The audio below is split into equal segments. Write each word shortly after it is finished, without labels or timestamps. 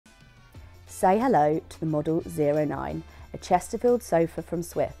Say hello to the Model 09, a Chesterfield sofa from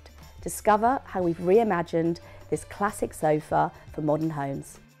Swift. Discover how we've reimagined this classic sofa for modern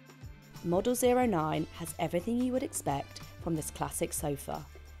homes. Model 09 has everything you would expect from this classic sofa,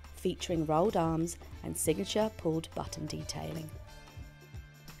 featuring rolled arms and signature pulled button detailing.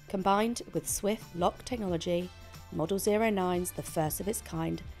 Combined with Swift lock technology, Model 09's the first of its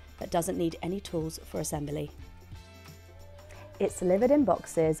kind that doesn't need any tools for assembly. It's delivered in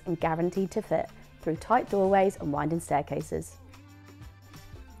boxes and guaranteed to fit through tight doorways and winding staircases.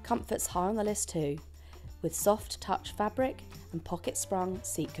 Comfort's high on the list too, with soft touch fabric and pocket sprung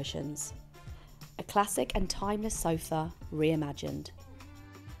seat cushions. A classic and timeless sofa reimagined.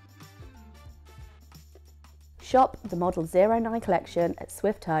 Shop the Model 09 collection at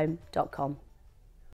swifthome.com.